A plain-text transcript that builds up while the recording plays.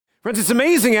Friends, it's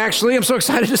amazing, actually. I'm so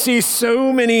excited to see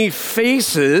so many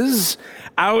faces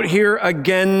out here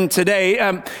again today.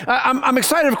 I'm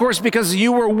excited, of course, because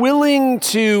you were willing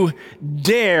to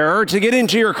dare to get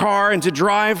into your car and to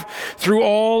drive through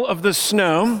all of the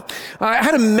snow. I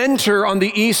had a mentor on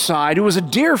the east side who was a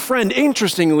dear friend,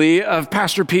 interestingly, of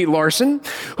Pastor Pete Larson,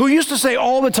 who used to say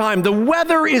all the time, the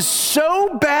weather is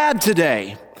so bad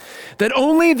today that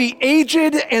only the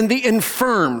aged and the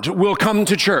infirmed will come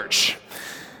to church.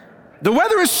 The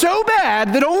weather is so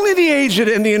bad that only the aged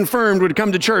and the infirmed would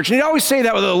come to church. And he'd always say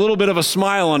that with a little bit of a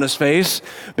smile on his face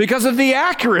because of the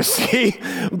accuracy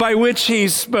by which he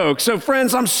spoke. So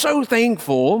friends, I'm so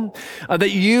thankful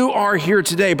that you are here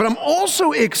today. But I'm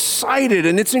also excited,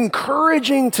 and it's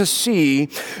encouraging to see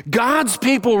God's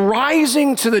people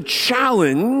rising to the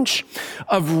challenge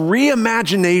of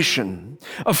reimagination,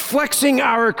 of flexing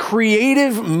our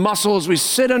creative muscles as we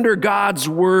sit under God's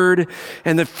word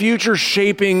and the future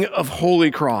shaping of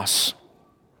Holy Cross.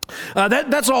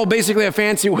 That's all basically a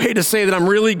fancy way to say that I'm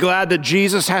really glad that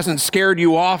Jesus hasn't scared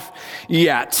you off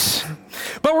yet.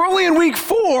 But we're only in week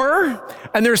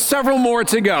 4, and there's several more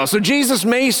to go. So Jesus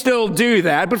may still do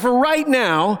that, but for right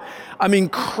now, I'm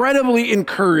incredibly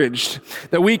encouraged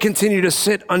that we continue to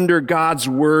sit under God's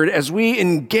word as we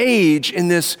engage in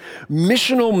this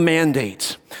missional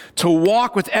mandate to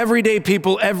walk with everyday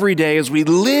people every day as we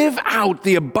live out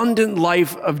the abundant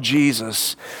life of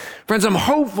Jesus. Friends, I'm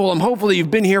hopeful that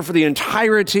you've been here for the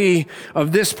entirety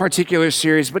of this particular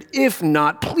series, but if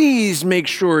not, please make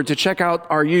sure to check out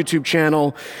our YouTube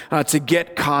channel to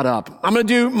get caught up. I'm going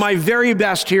to do my very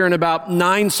best here in about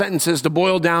 9 sentences to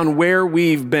boil down where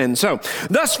we've been. So,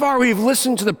 thus far, we've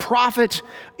listened to the prophet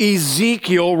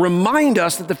Ezekiel remind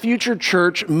us that the future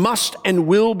church must and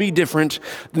will be different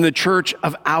than the church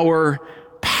of our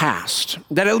past.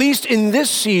 That at least in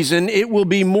this season, it will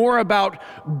be more about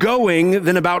going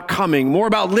than about coming, more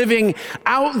about living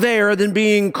out there than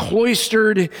being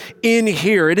cloistered in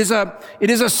here. It is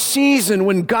a season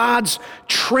when God's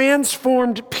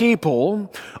transformed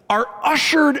people are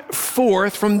ushered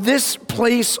forth from this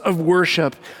place of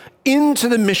worship into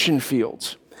the mission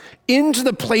fields, into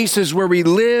the places where we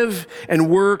live and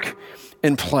work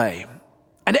and play.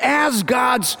 And as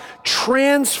God's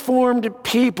transformed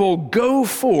people go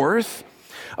forth,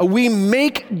 we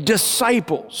make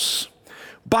disciples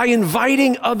by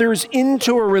inviting others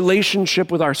into a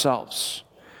relationship with ourselves.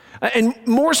 And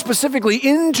more specifically,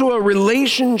 into a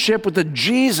relationship with the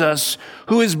Jesus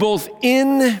who is both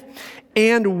in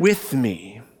and with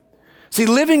me. See,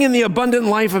 living in the abundant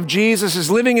life of Jesus is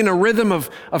living in a rhythm of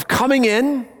coming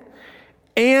in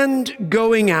and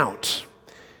going out.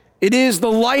 It is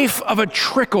the life of a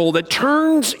trickle that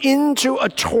turns into a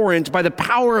torrent by the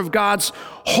power of God's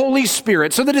Holy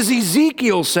Spirit, so that as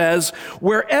Ezekiel says,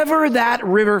 wherever that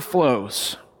river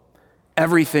flows,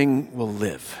 everything will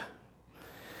live.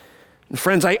 And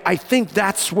friends, I think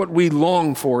that's what we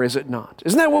long for, is it not?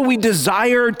 Isn't that what we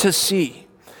desire to see?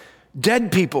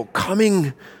 Dead people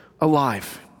coming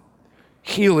alive,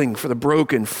 healing for the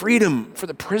broken, freedom for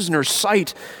the prisoner,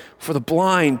 sight for the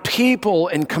blind, people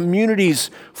and communities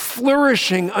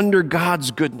flourishing under God's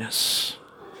goodness.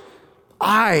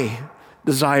 I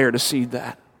desire to see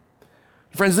that.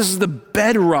 Friends, this is the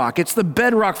bedrock. It's the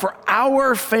bedrock for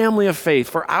our family of faith,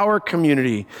 for our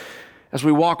community, as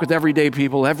we walk with everyday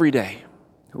people every day,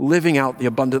 living out the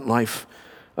abundant life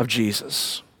of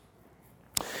Jesus.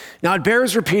 Now, it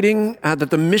bears repeating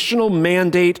that the missional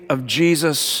mandate of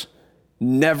Jesus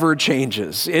never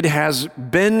changes. It has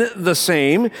been the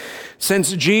same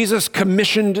since Jesus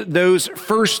commissioned those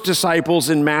first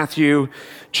disciples in Matthew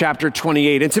chapter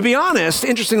 28. And to be honest,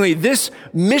 interestingly, this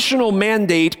missional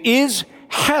mandate is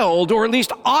held, or at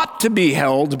least ought to be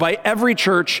held, by every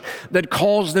church that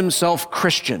calls themselves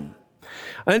Christian.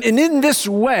 And in this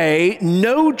way,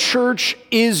 no church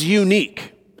is unique.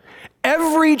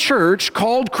 Every church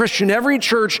called Christian, every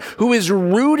church who is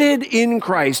rooted in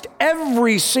Christ,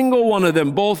 every single one of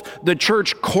them, both the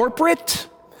church corporate,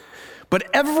 but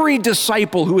every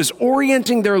disciple who is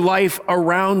orienting their life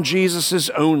around Jesus'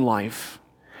 own life,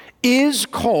 is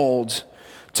called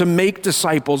to make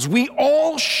disciples. We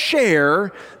all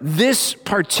share this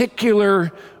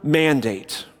particular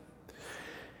mandate.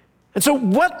 And so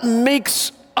what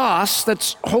makes us,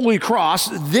 that's Holy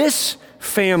Cross, this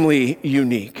family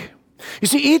unique? You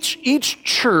see, each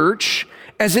church,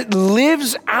 as it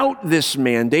lives out this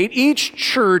mandate, each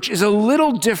church is a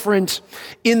little different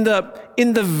in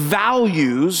the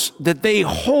values that they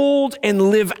hold and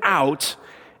live out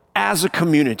as a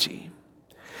community.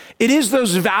 It is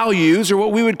those values, or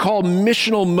what we would call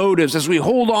missional motives, as we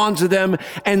hold on to them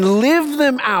and live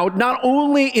them out, not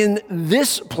only in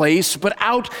this place, but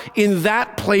out in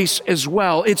that place as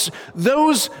well. It's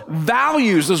those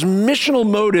values, those missional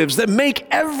motives that make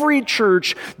every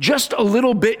church just a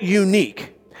little bit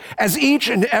unique, as each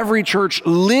and every church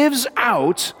lives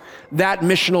out that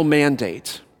missional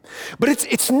mandate. But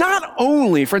it's not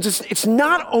only, friends, it's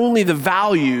not only the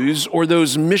values or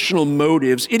those missional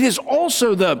motives, it is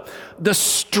also the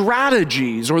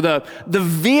strategies or the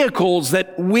vehicles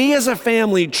that we as a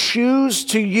family choose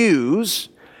to use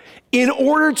in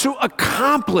order to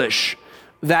accomplish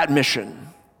that mission.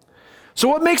 So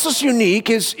what makes us unique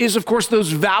is of course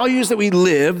those values that we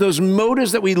live, those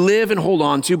motives that we live and hold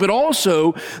on to, but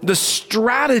also the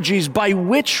strategies by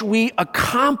which we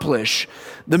accomplish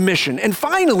the mission. And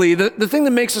finally, the thing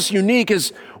that makes us unique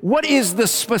is what is the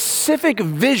specific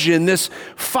vision, this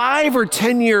 5 or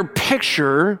 10 year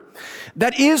picture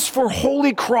that is for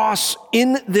Holy Cross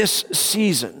in this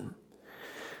season.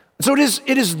 So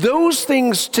it is those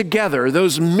things together,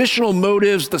 those missional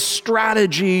motives, the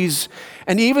strategies,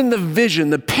 and even the vision,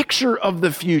 the picture of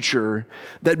the future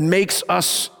that makes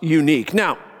us unique.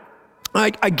 Now,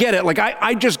 I get it. Like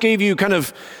I just gave you kind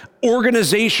of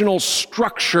organizational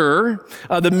structure,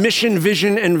 the mission,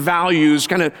 vision, and values,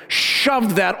 kind of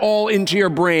shoved that all into your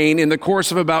brain in the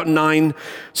course of about 9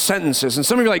 sentences. And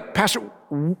some of you are like, Pastor,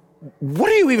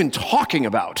 what are you even talking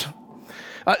about?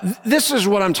 This is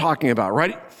what I'm talking about,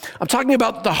 right? I'm talking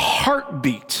about the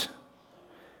heartbeat.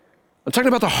 I'm talking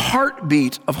about the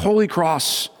heartbeat of Holy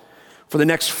Cross for the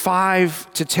next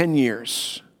 5 to 10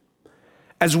 years.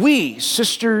 As we,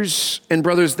 sisters and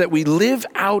brothers, that we live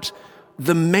out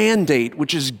the mandate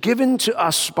which is given to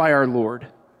us by our Lord.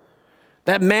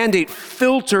 That mandate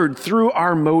filtered through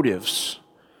our motives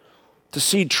to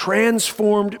see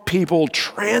transformed people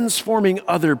transforming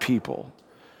other people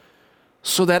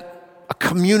so that a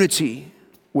community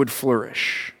would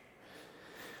flourish.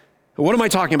 What am I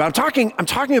talking about? I'm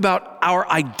talking about our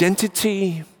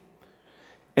identity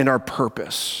and our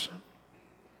purpose.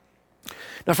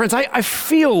 Now, friends, I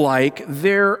feel like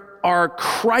there are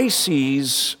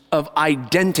crises of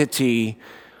identity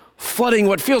flooding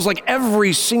what feels like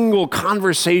every single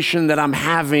conversation that I'm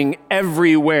having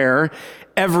everywhere,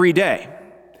 every day.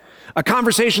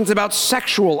 Conversations about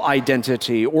sexual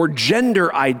identity or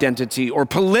gender identity or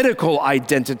political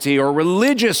identity or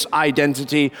religious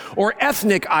identity or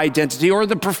ethnic identity or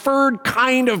the preferred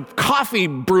kind of coffee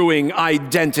brewing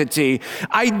identity.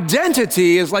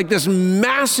 Identity is like this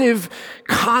massive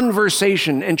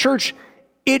conversation. And church,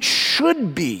 it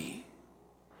should be.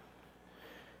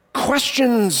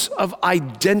 Questions of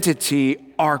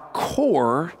identity are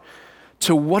core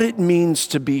to what it means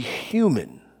to be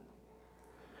human.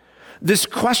 This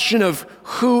question of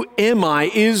who am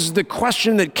I is the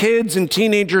question that kids and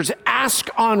teenagers ask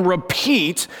on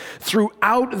repeat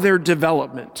throughout their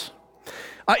development.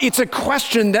 It's a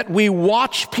question that we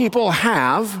watch people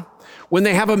have when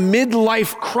they have a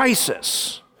midlife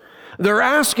crisis. They're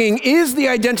asking, is the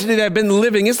identity that I've been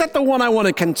living, is that the one I want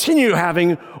to continue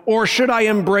having, or should I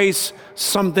embrace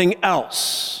something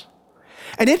else?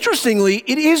 And interestingly,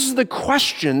 it is the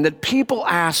question that people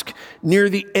ask near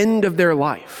the end of their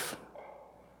life.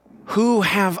 Who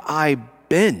have I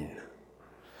been?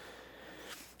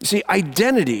 You see,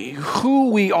 identity,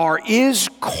 who we are, is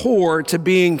core to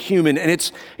being human, and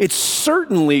it's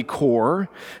certainly core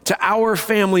to our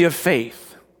family of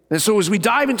faith. And so as we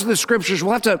dive into the scriptures,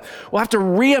 we'll have to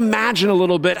reimagine a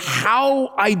little bit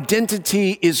how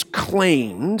identity is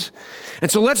claimed.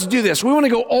 And so let's do this. We want to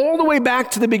go all the way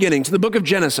back to the beginning, to the book of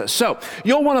Genesis. So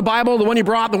you'll want a Bible, the one you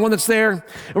brought, the one that's there. And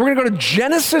we're going to go to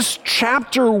Genesis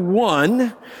chapter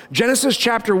 1,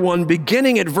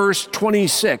 beginning at verse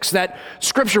 26, that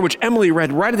scripture which Emily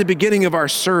read right at the beginning of our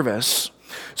service.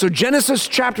 So Genesis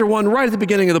chapter 1, right at the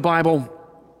beginning of the Bible,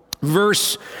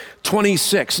 verse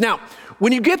 26. Now,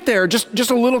 when you get there,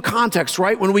 just a little context,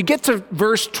 right? When we get to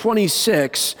verse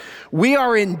 26, we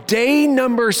are in day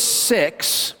number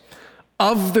 6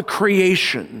 of the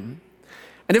creation.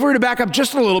 And if we were to back up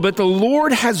just a little bit, the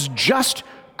Lord has just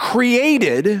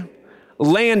created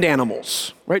land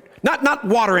animals, right? Not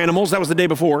water animals, that was the day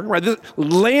before, right?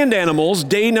 Land animals,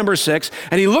 day number 6.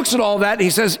 And he looks at all that and he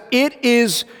says, it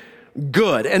is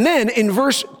good. And then in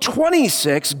verse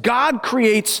 26, God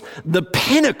creates the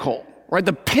pinnacle, right?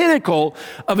 The pinnacle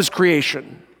of his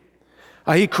creation.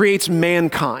 He creates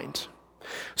mankind.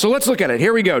 So let's look at it.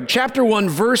 Here we go. Chapter 1,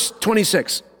 verse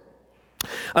 26.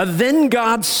 Then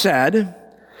God said,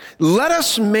 let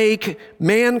us make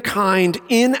mankind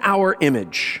in our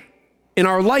image, in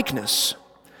our likeness,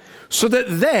 so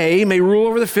that they may rule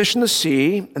over the fish in the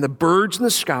sea and the birds in the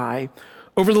sky,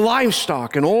 over the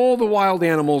livestock and all the wild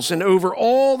animals, and over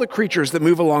all the creatures that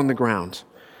move along the ground.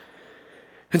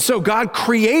 And so God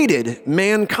created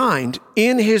mankind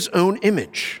in his own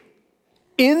image.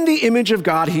 In the image of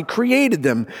God, he created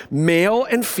them. Male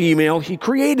and female, he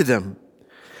created them.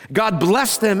 God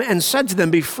blessed them and said to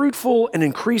them, "Be fruitful and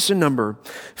increase in number.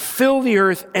 Fill the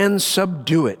earth and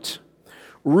subdue it.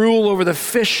 Rule over the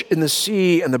fish in the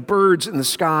sea and the birds in the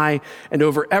sky and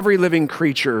over every living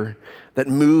creature that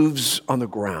moves on the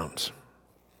ground."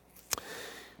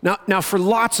 Now for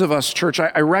lots of us, church,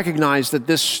 I recognize that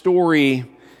this story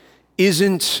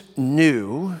isn't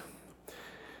new,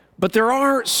 but there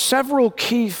are several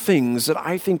key things that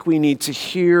I think we need to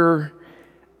hear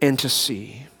and to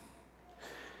see.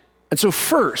 And so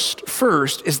first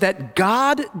is that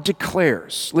God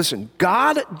declares, listen,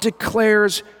 God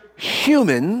declares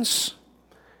humans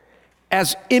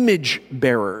as image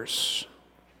bearers.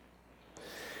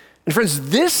 And friends,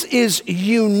 this is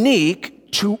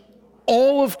unique to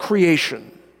all of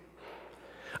creation.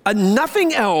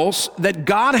 Nothing else that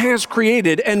God has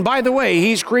created, and by the way,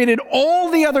 he's created all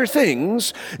the other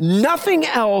things, nothing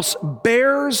else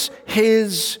bears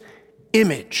his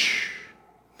image.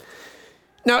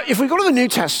 Now, if we go to the New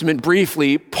Testament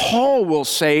briefly, Paul will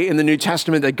say in the New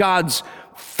Testament that God's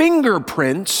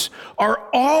fingerprints are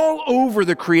all over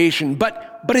the creation,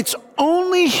 but it's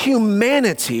only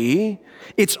humanity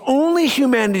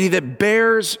that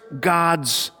bears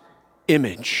God's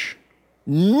image.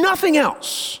 Nothing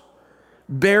else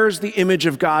bears the image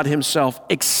of God himself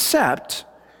except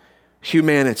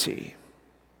humanity.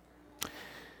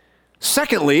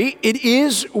 Secondly, it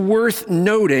is worth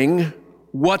noting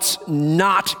what's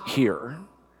not here.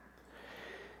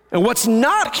 And what's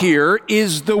not here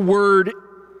is the word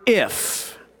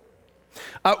if.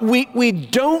 We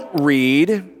don't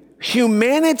read,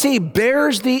 humanity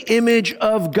bears the image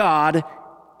of God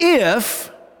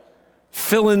if,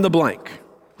 fill in the blank.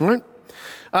 All right?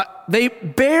 They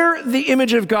bear the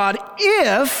image of God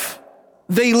if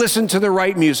they listen to the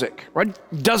right music, right?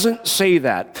 Doesn't say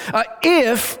that.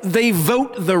 If they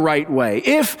vote the right way,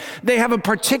 if they have a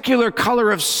particular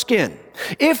color of skin,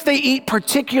 if they eat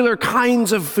particular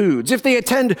kinds of foods, if they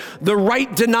attend the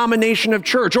right denomination of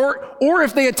church, or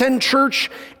if they attend church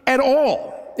at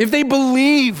all, if they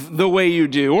believe the way you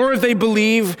do, or if they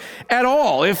believe at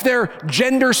all, if they're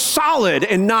gender solid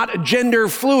and not gender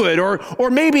fluid, or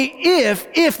maybe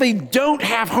if they don't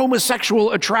have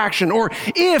homosexual attraction, or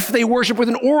if they worship with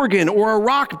an organ or a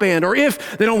rock band, or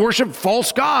if they don't worship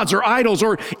false gods or idols,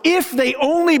 or if they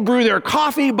only brew their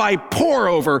coffee by pour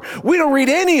over. We don't read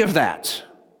any of that.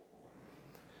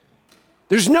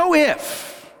 There's no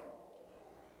if,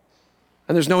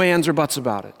 and there's no ands or buts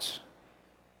about it.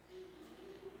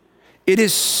 It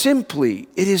is simply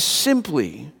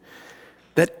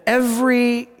that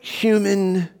every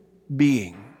human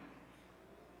being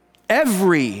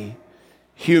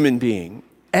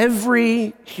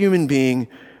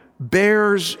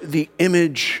bears the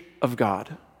image of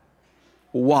God.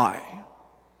 Why?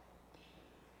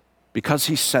 Because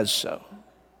he says so.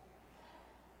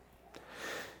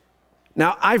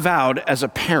 Now, I vowed as a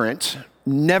parent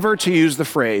never to use the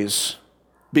phrase,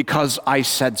 "because I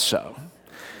said so."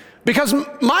 Because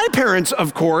my parents,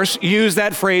 of course, use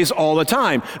that phrase all the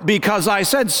time, "because I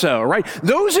said so," right?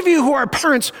 Those of you who are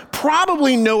parents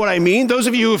probably know what I mean. Those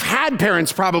of you who've had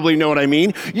parents probably know what I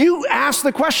mean. You ask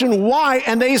the question, why?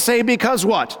 And they say, "Because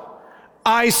what?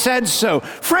 I said so."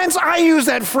 Friends, I use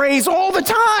that phrase all the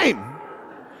time.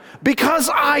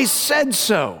 "Because I said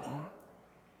so."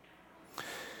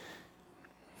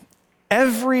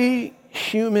 Every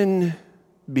human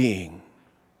being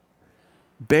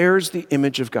bears the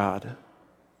image of God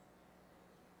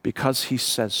because he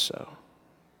says so.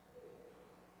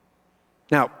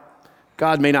 Now,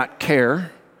 God may not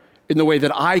care in the way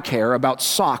that I care about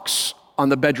socks on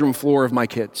the bedroom floor of my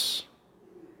kids.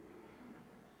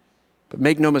 But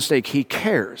make no mistake, he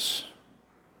cares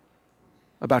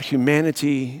about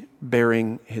humanity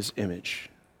bearing his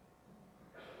image.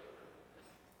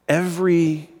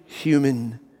 Every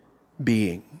human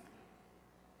being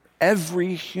bears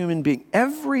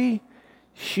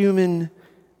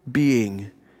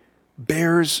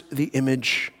the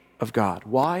image of God.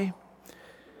 Why?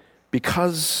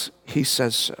 Because he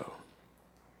says so.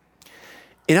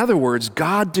 In other words,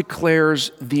 God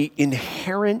declares the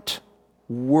inherent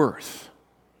worth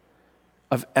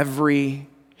of every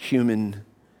human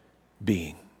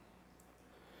being.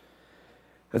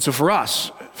 And so for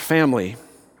us, family,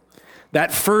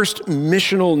 That first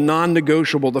missional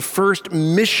non-negotiable, the first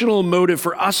missional motive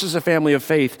for us as a family of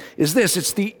faith is this: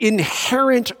 it's the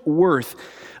inherent worth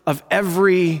of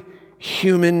every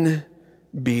human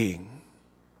being.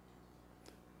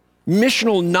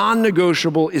 Missional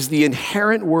non-negotiable is the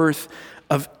inherent worth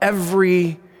of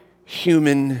every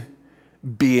human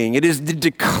being. It is the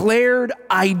declared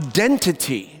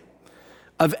identity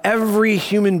of every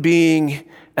human being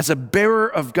as a bearer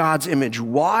of God's image.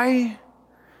 Why?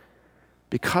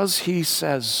 Because he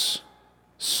says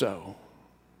so.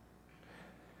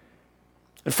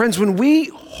 And friends, when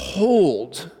we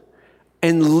hold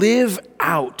and live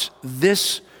out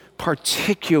this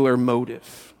particular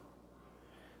motive,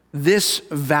 this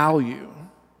value,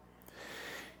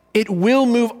 it will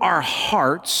move our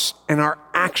hearts and our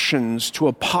actions to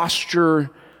a posture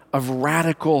of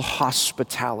radical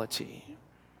hospitality,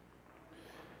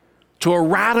 to a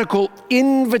radical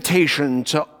invitation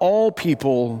to all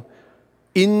people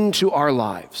into our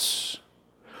lives,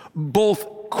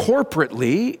 both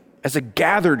corporately as a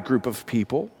gathered group of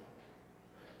people,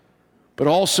 but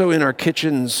also in our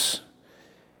kitchens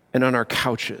and on our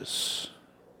couches.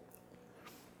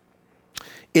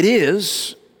 It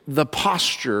is the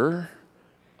posture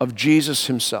of Jesus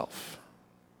himself.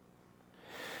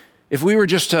 If we were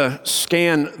just to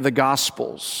scan the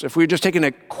Gospels, if we were just taking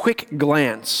a quick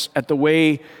glance at the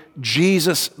way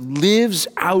Jesus lives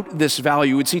out this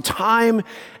value, we'd see time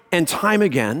and time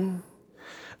again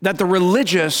that the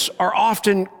religious are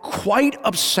often quite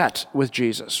upset with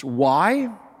Jesus. Why?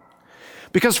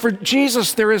 Because for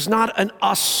Jesus, there is not an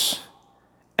us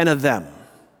and a them.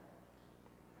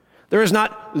 There is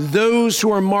not those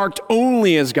who are marked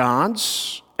only as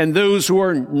gods and those who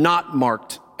are not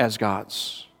marked as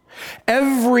gods.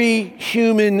 Every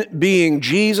human being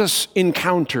Jesus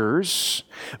encounters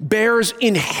bears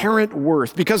inherent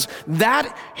worth because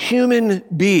that human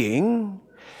being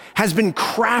has been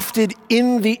crafted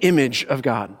in the image of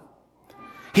God.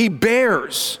 He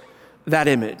bears that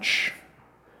image.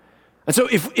 And so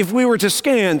if we were to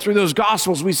scan through those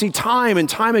Gospels, we see time and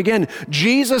time again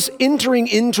Jesus entering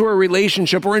into a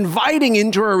relationship or inviting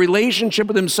into a relationship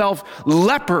with himself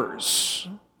lepers,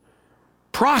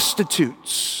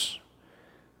 prostitutes,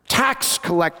 tax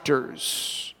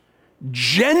collectors,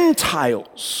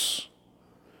 Gentiles,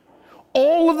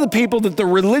 all of the people that the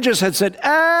religious had said,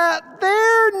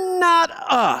 they're not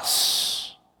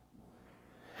us.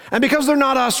 And because they're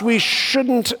not us, we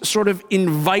shouldn't sort of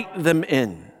invite them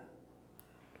in.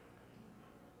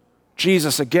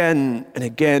 Jesus again and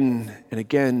again and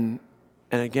again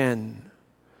and again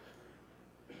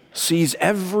sees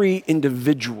every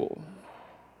individual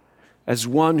as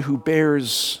one who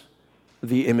bears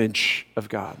the image of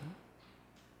God.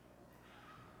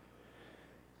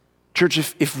 Church,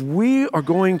 if we are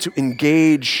going to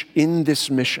engage in this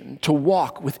mission, to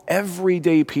walk with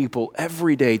everyday people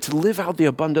every day, to live out the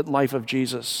abundant life of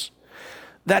Jesus,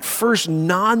 that first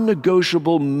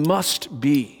non-negotiable must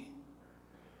be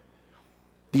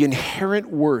the inherent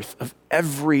worth of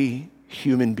every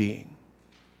human being.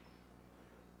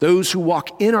 Those who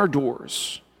walk in our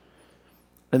doors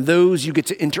and those you get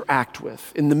to interact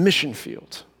with in the mission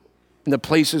field, in the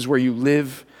places where you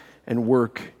live and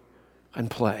work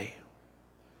and play.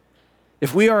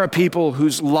 If we are a people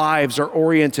whose lives are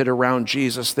oriented around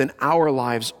Jesus, then our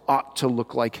lives ought to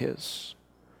look like his,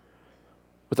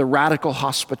 with a radical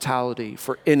hospitality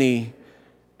for any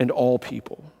and all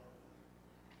people,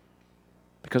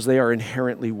 because they are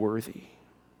inherently worthy.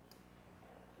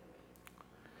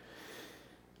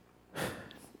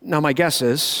 Now, my guess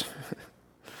is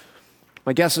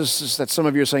that some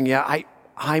of you are saying, yeah,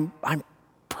 I'm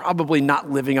probably not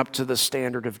living up to the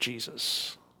standard of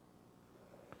Jesus.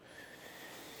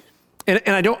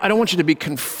 And I don't want you to be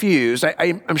confused.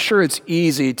 I'm sure it's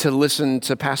easy to listen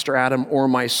to Pastor Adam or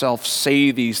myself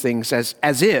say these things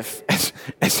as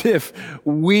if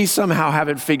we somehow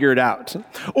haven't figured out,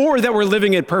 or that we're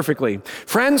living it perfectly.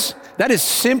 Friends, that is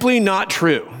simply not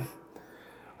true.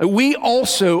 We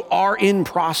also are in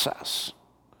process.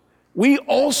 We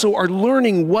also are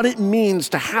learning what it means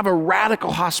to have a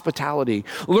radical hospitality,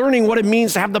 learning what it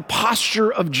means to have the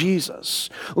posture of Jesus,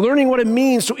 learning what it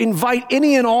means to invite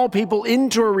any and all people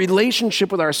into a relationship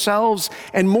with ourselves,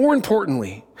 and more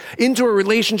importantly, into a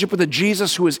relationship with a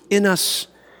Jesus who is in us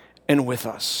and with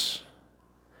us.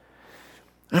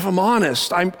 And if I'm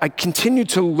honest, I continue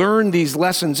to learn these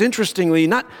lessons, interestingly,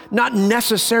 not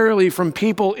necessarily from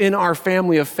people in our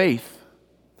family of faith.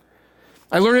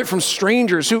 I learn it from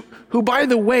strangers who, by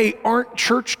the way, aren't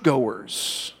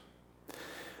churchgoers.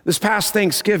 This past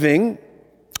Thanksgiving,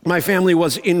 my family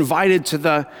was invited to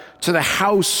the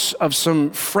house of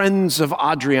some friends of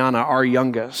Adriana, our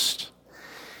youngest.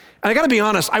 And I gotta be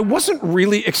honest, I wasn't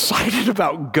really excited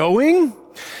about going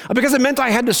because it meant I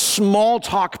had to small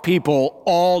talk people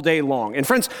all day long. And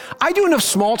friends, I do enough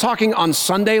small talking on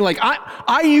Sunday. Like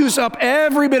I use up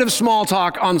every bit of small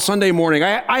talk on Sunday morning.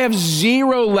 I have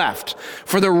zero left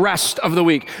for the rest of the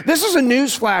week. This is a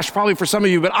newsflash probably for some of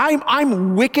you, but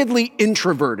I'm wickedly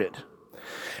introverted.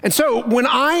 And so when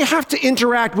I have to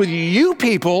interact with you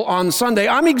people on Sunday,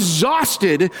 I'm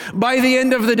exhausted by the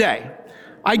end of the day.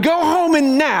 I go home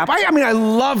and nap. I mean, I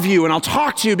love you and I'll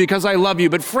talk to you because I love you.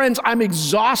 But friends, I'm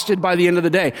exhausted by the end of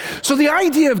the day. So the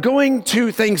idea of going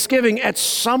to Thanksgiving at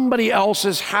somebody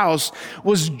else's house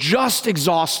was just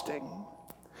exhausting.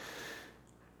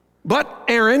 But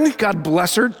Erin, God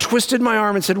bless her, twisted my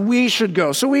arm and said, we should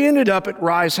go. So we ended up at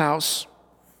Rye's house.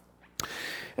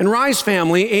 And Rye's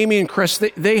family, Amy and Chris,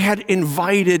 they had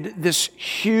invited this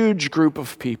huge group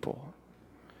of people.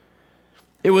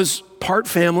 It was part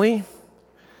family.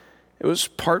 It was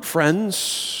part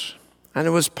friends, and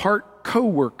it was part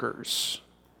co-workers.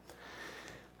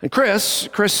 And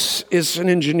Chris is an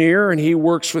engineer, and he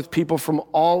works with people from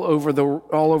all over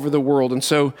the world. And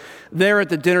so there at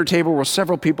the dinner table were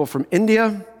several people from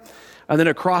India, and then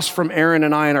across from Aaron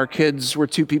and I and our kids were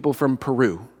two people from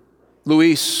Peru,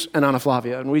 Luis and Ana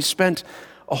Flavia. And we spent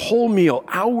a whole meal,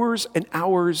 hours and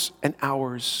hours and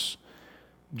hours,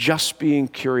 just being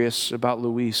curious about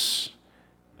Luis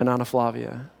and Ana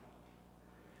Flavia.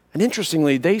 And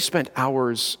interestingly, they spent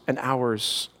hours and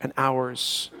hours and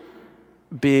hours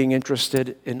being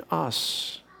interested in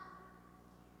us.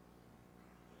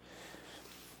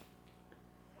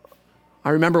 I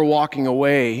remember walking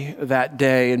away that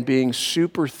day and being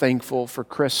super thankful for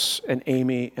Chris and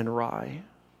Amy and Rye,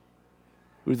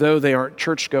 who, though they aren't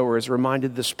churchgoers,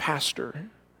 reminded this pastor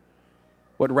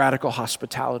what radical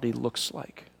hospitality looks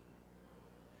like.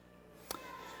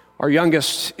 Our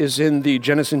youngest is in the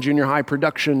Jenison Junior High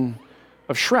production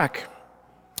of Shrek.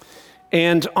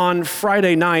 And on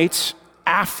Friday night,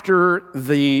 after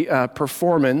the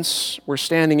performance, we're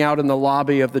standing out in the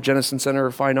lobby of the Jenison Center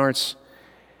of Fine Arts.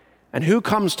 And who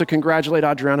comes to congratulate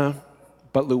Adriana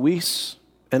but Luis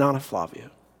and Ana Flavia?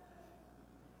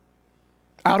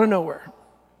 Out of nowhere.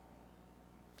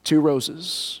 2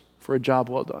 roses for a job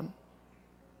well done.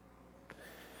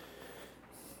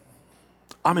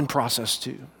 I'm in process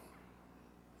too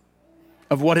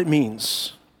of what it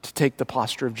means to take the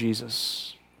posture of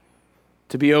Jesus,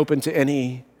 to be open to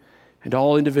any and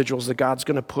all individuals that God's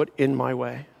going to put in my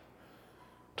way,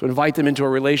 to invite them into a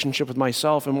relationship with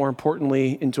myself, and more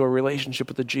importantly, into a relationship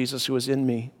with the Jesus who is in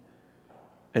me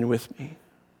and with me.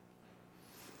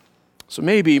 So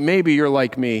maybe you're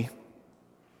like me,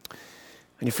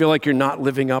 and you feel like you're not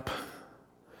living up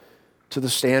to the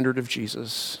standard of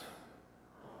Jesus.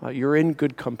 You're in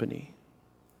good company.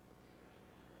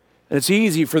 And it's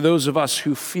easy for those of us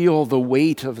who feel the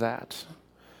weight of that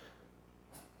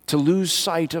to lose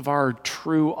sight of our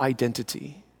true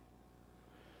identity.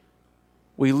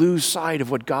 We lose sight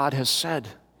of what God has said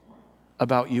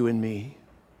about you and me.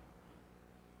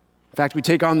 In fact, we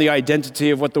take on the identity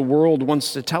of what the world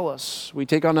wants to tell us. We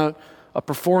take on a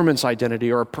performance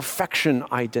identity or a perfection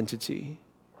identity.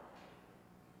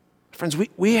 Friends,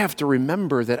 we have to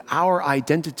remember that our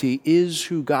identity is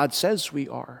who God says we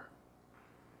are.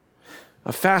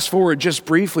 Fast forward just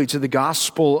briefly to the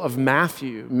Gospel of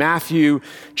Matthew. Matthew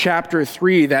chapter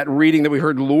 3, that reading that we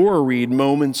heard Laura read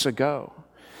moments ago.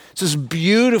 It's this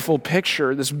beautiful picture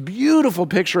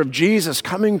of Jesus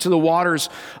coming to the waters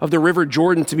of the River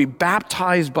Jordan to be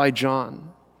baptized by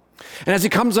John. And as he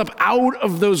comes up out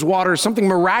of those waters, something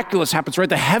miraculous happens, right?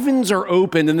 The heavens are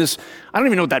opened, and this, I don't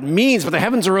even know what that means, but the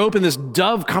heavens are open. This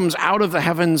dove comes out of the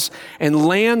heavens and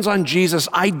lands on Jesus,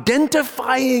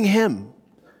 identifying him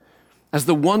as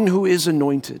the one who is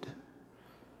anointed.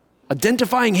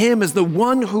 Identifying him as the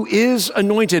one who is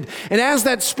anointed. And as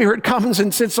that Spirit comes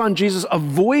and sits on Jesus, a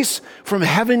voice from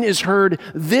heaven is heard,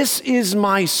 "This is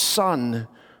my Son,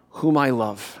 whom I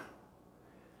love.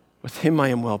 With him I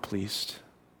am well pleased."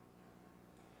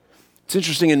 It's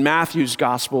interesting, in Matthew's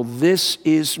gospel, "This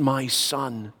is my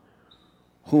Son,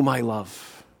 whom I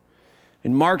love."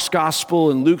 In Mark's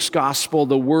gospel and Luke's gospel,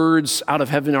 the words out of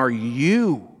heaven are,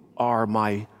 "You are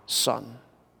my Son."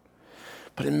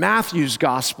 But in Matthew's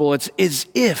gospel, it's as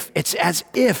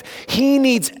if he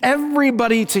needs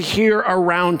everybody to hear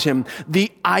around him the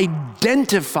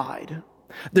identified,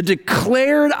 the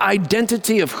declared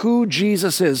identity of who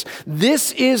Jesus is.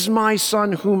 "This is my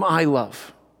Son whom I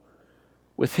love.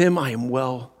 With him I am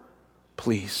well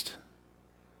pleased."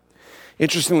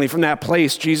 Interestingly, from that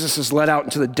place, Jesus is led out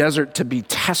into the desert to be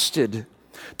tested.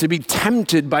 to be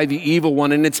tempted by the evil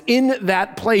one. And it's in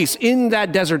that place, in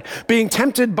that desert, being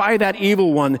tempted by that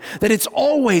evil one, that it's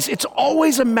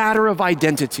always a matter of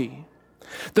identity.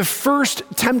 The first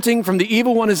tempting from the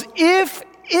evil one is if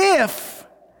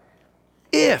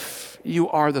you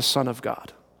are the Son of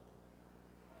God.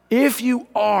 If you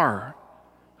are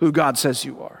who God says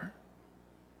you are,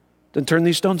 then turn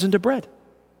these stones into bread.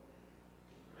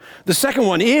 The second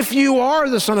one, if you are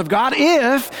the Son of God,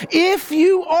 if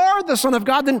you are the Son of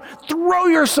God, then throw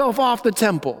yourself off the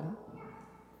temple.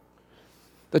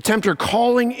 The tempter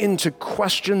calling into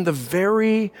question the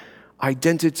very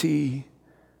identity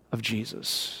of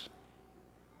Jesus.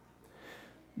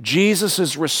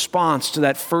 Jesus' response to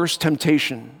that first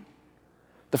temptation,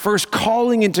 the first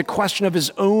calling into question of his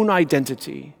own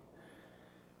identity,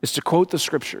 is to quote the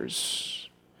scriptures,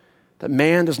 that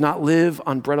man does not live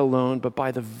on bread alone, but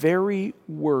by the very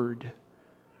word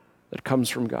that comes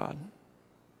from God.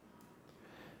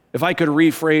 If I could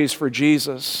rephrase for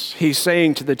Jesus, he's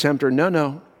saying to the tempter,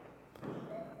 no,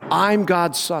 I'm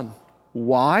God's son.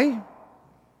 Why?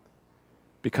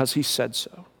 Because he said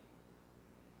so.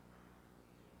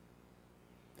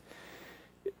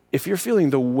 If you're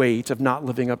feeling the weight of not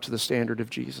living up to the standard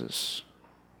of Jesus,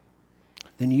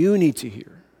 then you need to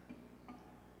hear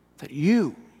that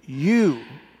you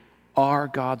are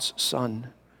God's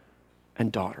son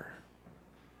and daughter.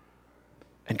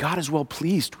 And God is well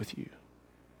pleased with you.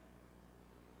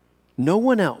 No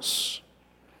one else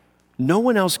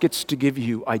gets to give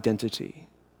you identity.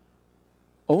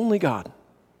 Only God.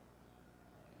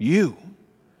 You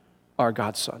are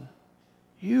God's son.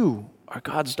 You are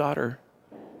God's daughter.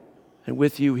 And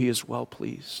with you, he is well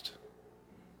pleased.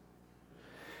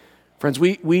 Friends,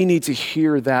 we need to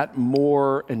hear that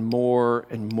more and more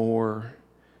and more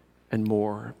and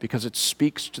more, because it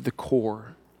speaks to the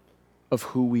core of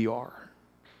who we are.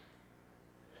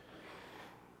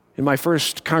 In my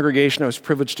first congregation, I was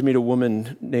privileged to meet a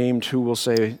woman named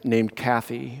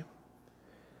Kathy.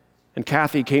 And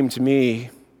Kathy came to me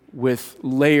with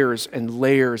layers and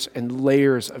layers and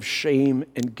layers of shame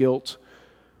and guilt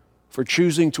for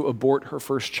choosing to abort her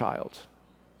first child.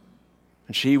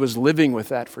 And she was living with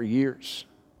that for years.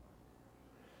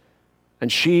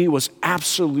 And she was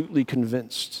absolutely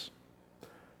convinced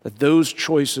that those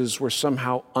choices were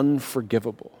somehow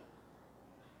unforgivable,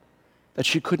 that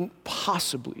she couldn't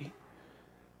possibly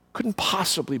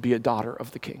be a daughter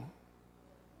of the King.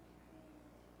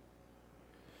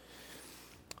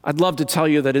 I'd love to tell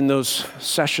you that in those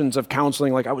sessions of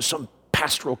counseling, like I was some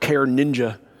pastoral care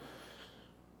ninja,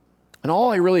 and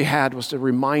all I really had was to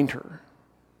remind her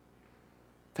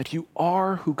that you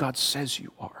are who God says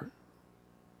you are.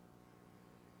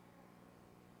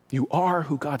 You are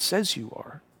who God says you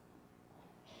are.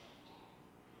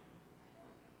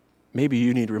 Maybe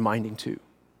you need reminding too,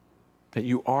 that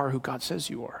you are who God says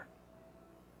you are.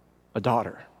 A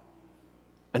daughter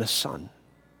and a son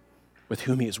with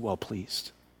whom he is well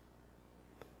pleased.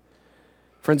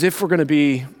 Friends, if we're going to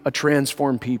be a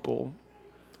transformed people,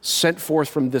 sent forth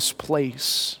from this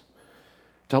place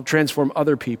to help transform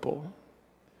other people,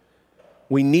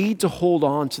 we need to hold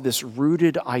on to this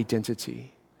rooted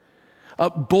identity,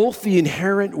 both the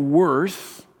inherent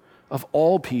worth of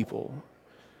all people,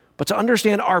 but to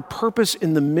understand our purpose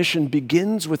in the mission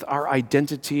begins with our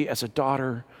identity as a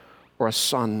daughter or a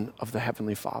son of the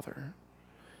Heavenly Father.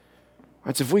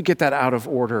 Right, so if we get that out of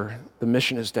order, the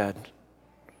mission is dead.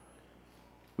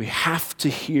 We have to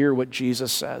hear what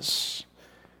Jesus says,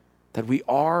 that we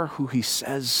are who he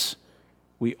says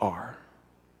we are.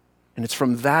 And it's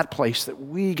from that place that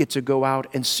we get to go out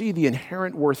and see the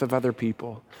inherent worth of other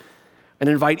people and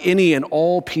invite any and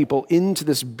all people into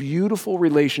this beautiful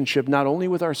relationship, not only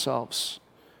with ourselves,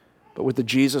 but with the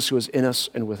Jesus who is in us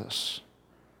and with us.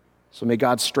 So may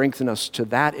God strengthen us to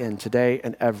that end today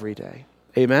and every day.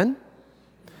 Amen?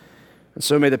 And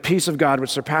so may the peace of God, which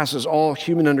surpasses all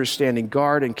human understanding,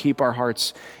 guard and keep our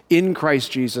hearts in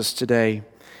Christ Jesus today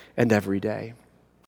and every day.